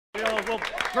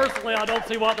Personally, I don't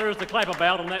see what there is to clap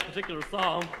about on that particular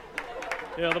song.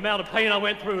 You know, the amount of pain I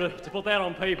went through to put that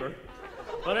on paper.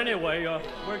 But anyway,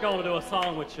 we're going to do a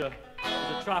song which is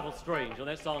a trifle strange, and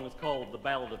that song is called The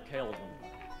Ballad of Calvin.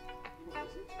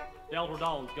 Delbert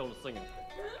Dawn's going to sing it.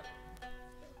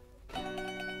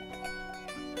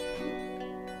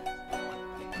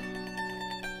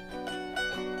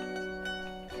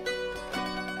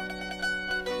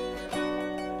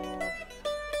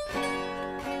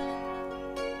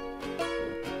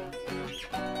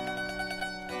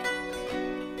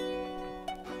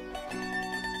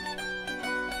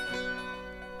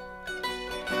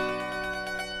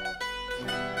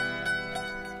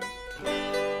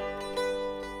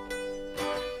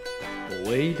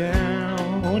 Way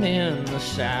down in the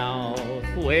south,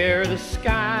 where the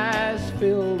sky's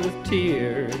filled with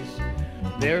tears,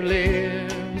 there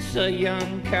lives a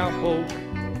young cowpoke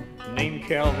named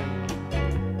Calvin.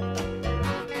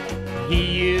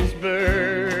 He is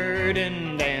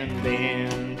burdened and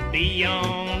bent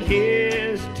beyond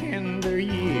his tender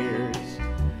years,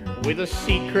 with a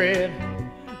secret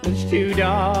that's too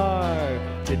dark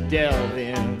to delve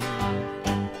in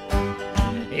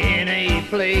a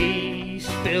place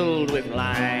filled with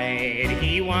light.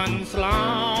 He once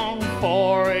longed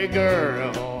for a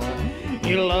girl.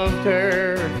 He loved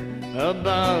her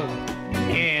above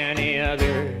any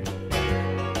other.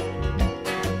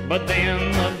 But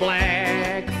then the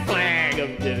black flag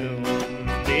of doom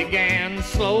began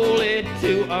slowly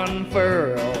to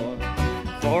unfurl,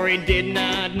 for he did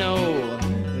not know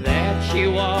that she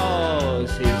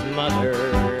was his mother.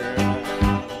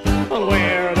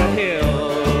 Where the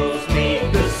hills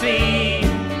meet the sea,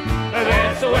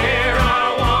 that's where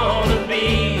I want to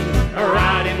be,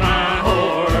 riding my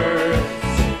horse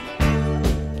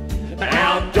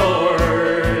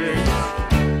outdoors,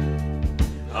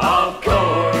 of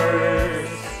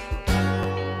course.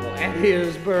 At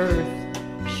his birth,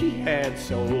 she had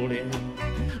sold him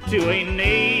to a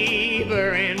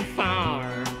neighboring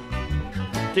farm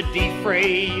to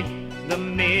defray the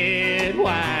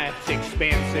midwife's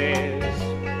expenses,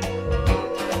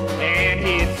 and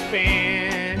he'd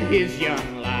spend his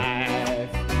young life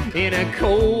in a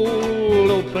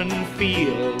cold open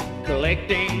field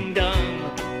collecting dung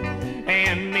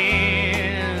and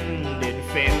mending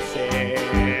fences.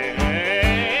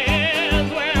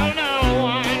 Well, no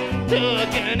one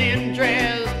took an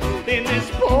interest in this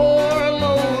poor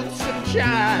lonesome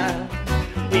child.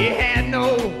 He had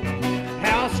no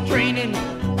house training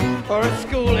or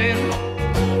schooling.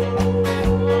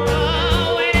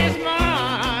 Oh, when his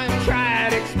mom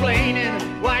tried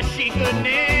explaining why she could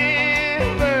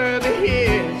never be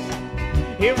his,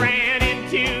 he ran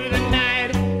into the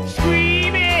night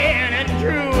screaming and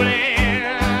drooling.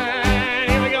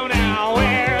 Here we go now.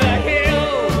 Where the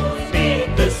hills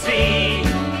meet the sea,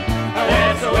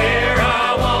 that's where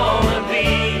I wanna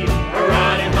be,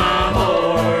 riding my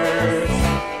horse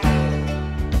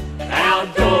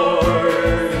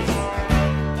outdoors,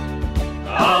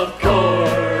 of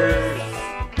course.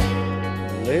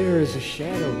 There's a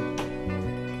shadow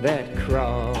that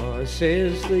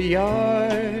crosses the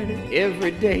yard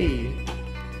every day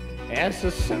as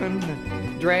the sun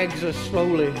drags us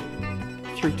slowly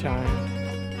through time.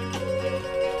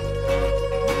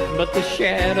 But the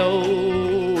shadow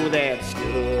that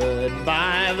stood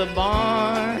by the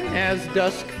barn as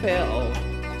dusk fell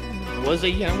was a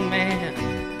young man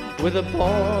with a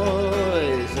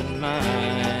poison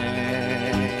mind.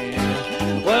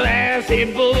 Well, as he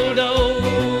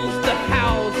bulldozed the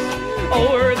house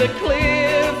over the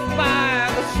cliff by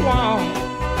the swamp,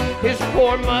 his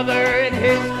poor mother and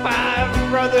his 5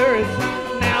 brothers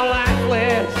now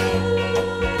lifeless.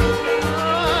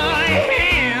 A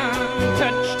hand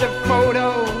touched a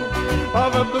photo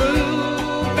of a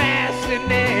blue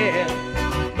bassinet,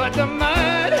 but the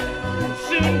mud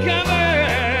soon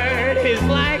covered his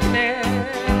likeness.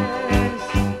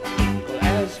 Well,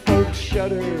 as folks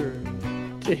shudder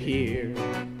to hear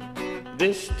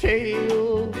this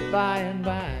tale by and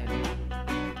by,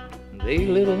 they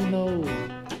little know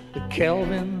that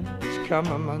Calvin's come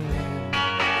among them.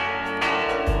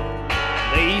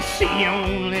 They see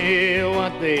only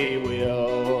what they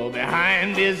will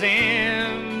behind his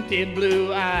empty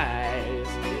blue eyes.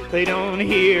 They don't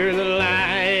hear the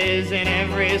lies in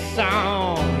every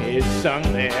song is sung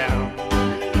there.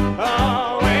 Oh,